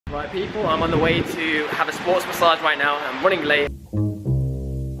Right people, I'm on the way to have a sports massage right now. I'm running late.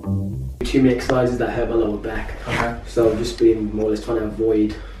 Too many exercises that hurt my lower back. Okay. So I've just been more or less trying to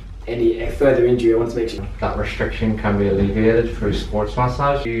avoid any further injury. I want to make sure that restriction can be alleviated through sports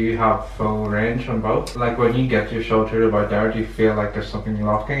massage. You have full range on both. Like when you get your shoulder about there, do you feel like there's something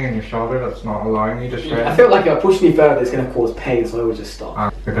locking in your shoulder that's not allowing you to straighten? I feel like if I push any further, it's going to cause pain, so I would just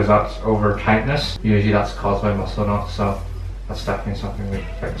stop. Because that's over tightness. Usually that's caused by muscle knots, so that's definitely something we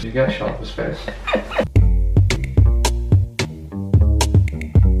fix. You get a shot in the face.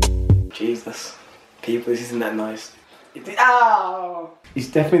 Jesus, people, this isn't that nice. Ow! It's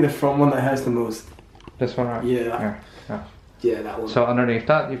definitely the front one that hurts the most. This one, right? Yeah. Yeah, that one. So underneath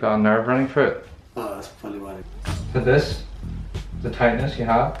that, you've got a nerve running through it. Oh, that's probably why. So this, the tightness you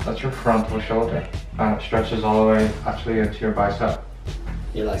have, that's your frontal shoulder, and it stretches all the way actually into your bicep.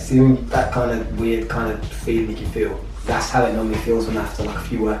 Yeah, like seeing that kind of weird kind of feeling you can feel. That's how it normally feels when after like a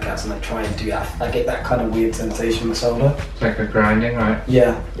few workouts and I try and do that. I get that kind of weird sensation in the shoulder. It's like a grinding, right?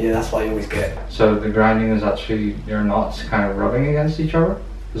 Yeah, that's what I always get. So the grinding is actually your knots kind of rubbing against each other,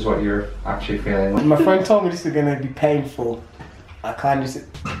 is what you're actually feeling. My friend told me this is going to be painful. I kind of just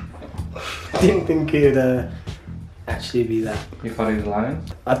didn't think it would actually be that. You thought he was lying?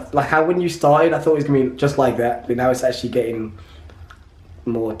 Like how when you started, I thought it was going to be just like that, but now it's actually getting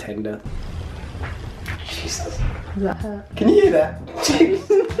more tender. Jesus. Does that hurt? Can you hear that?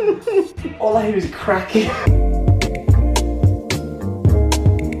 Jeez. All I hear is cracking.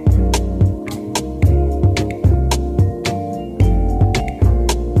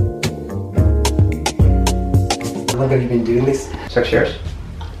 How long have you been doing this? 6 years.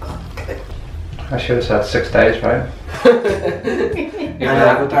 Okay. I should have said 6 days, right?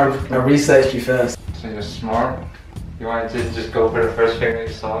 I researched you first. So you're smart. You wanted to just go for the first thing that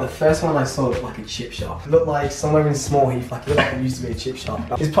you saw? The first one I saw looked like a chip shop. It looked like somewhere in Small Heath, like it looked like it used to be a chip shop.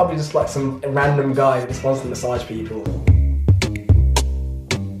 It's probably just like some random guy that just wants to massage people.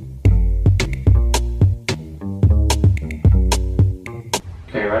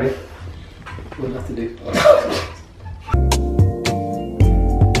 Okay, ready? What do I have to do?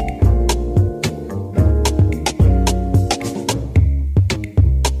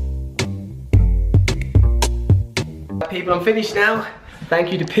 People, I'm finished now.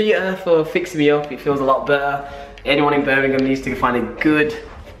 Thank you to Peter for fixing me up. It feels a lot better. Anyone in Birmingham needs to find a good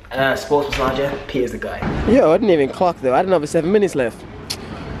sports massager. Peter's the guy. Yo, I didn't even clock though. I had another 7 minutes left.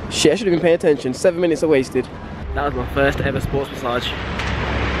 Shit, I should have been paying attention. 7 minutes are wasted. That was my first ever sports massage.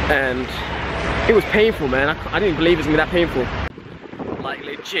 And it was painful, man. I didn't believe it was gonna be that painful. Like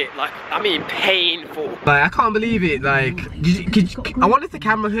legit, like I mean painful. Like I can't believe it. Like, I wonder if the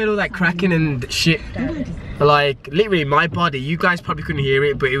camera heard all that cracking and shit. But like literally my body, you guys probably couldn't hear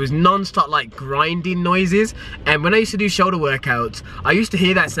it, but it was non-stop like grinding noises. And when I used to do shoulder workouts, I used to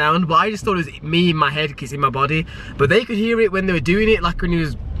hear that sound, but I just thought it was me in my head because it's in my body. But they could hear it when they were doing it, like when he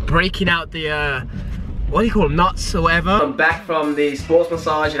was breaking out the what do you call them, knots or whatever. I'm back from the sports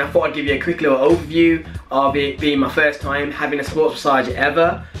massage and I thought I'd give you a quick little overview of it being my first time having a sports massage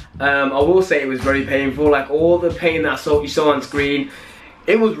ever. I will say it was very painful. Like all the pain that you saw on screen,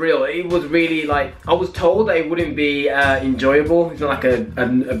 it was real. It was really like, I was told that it wouldn't be enjoyable. It's not like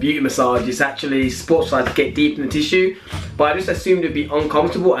a beauty massage. It's actually sports massage to get deep in the tissue. But I just assumed it'd be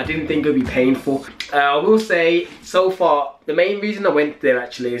uncomfortable. I didn't think it'd be painful. I will say, so far, the main reason I went there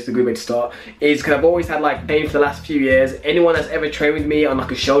actually, is a good way to start, is because I've always had like pain for the last few years. Anyone that's ever trained with me on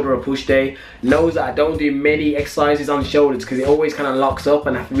like a shoulder or push day knows that I don't do many exercises on shoulders because it always kind of locks up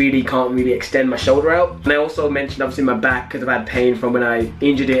and I really can't really extend my shoulder out. And I also mentioned obviously my back because I've had pain from when I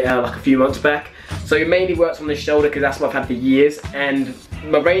injured it like a few months back. So it mainly works on the shoulder because that's what I've had for years, and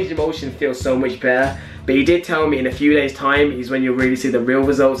my range of motion feels so much better. But he did tell me in a few days time is when you'll really see the real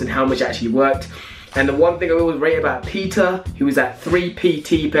results and how much it actually worked. And the one thing I always rate about Peter, who was at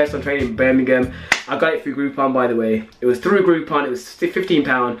 3PT personal training in Birmingham, I got it through Groupon, by the way. It was through Groupon, it was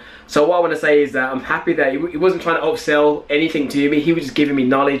 £15. So what I want to say is that I'm happy that he wasn't trying to upsell anything to me. He was just giving me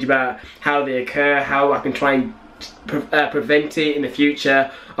knowledge about how they occur, how I can try and prevent it in the future.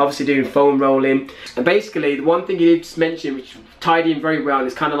 Obviously doing foam rolling. And basically, the one thing he did just mention, which tied in very well,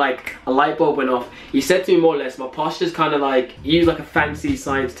 is kind of like a light bulb went off. He said to me more or less, my posture's kind of like, he used like a fancy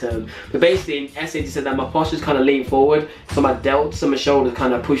science term, but basically in essence he said that my posture's kind of lean forward, so my delts and my shoulders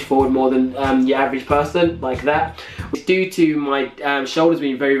kind of push forward more than the average person, like that. It's due to my shoulders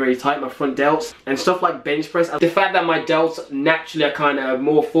being very, very tight, my front delts, and stuff like bench press. The fact that my delts naturally are kind of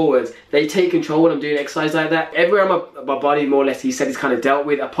more forwards, they take control when I'm doing exercise like that. Everywhere on my body, more or less, he said is kind of dealt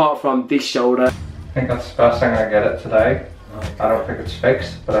with, apart from this shoulder. I think that's the best thing I get it today. I don't think it's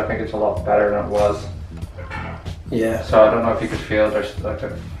fixed, but I think it's a lot better than it was. Yeah. So I don't know if you could feel there's like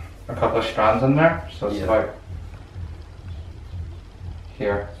a couple of strands in there, so it's about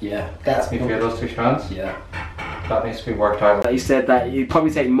here. Yeah. You feel those 2 strands? Yeah. That needs to be worked out. He said that you'd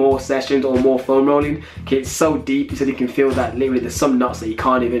probably take more sessions or more foam rolling. It's so deep, he said you can feel that literally there's some knots that you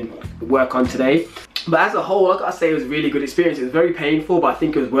can't even work on today. But as a whole, I gotta say it was a really good experience. It was very painful, but I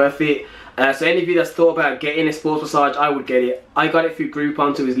think it was worth it. So any of you that's thought about getting a sports massage, I would get it. I got it through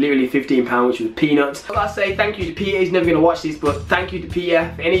Groupon, so it was literally £15, which was peanuts. I gotta say thank you to Peter. He's never gonna watch this, but thank you to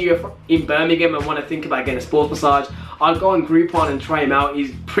Peter. If any of you are in Birmingham and want to think about getting a sports massage, I'll go on Groupon and try him out.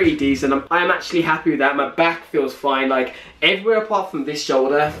 He's pretty decent. I'm actually happy with that. My back feels fine. Like everywhere apart from this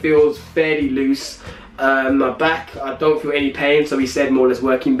shoulder feels fairly loose. My back, I don't feel any pain, so he said more or less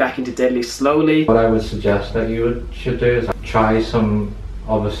working back into deadlift slowly. What I would suggest that you should do is try some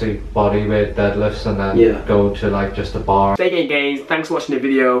obviously body weight deadlifts and then go to like just a bar. Stay getting gains. Thanks for watching the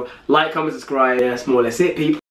video. Like, comment, subscribe. That's more or less it, people.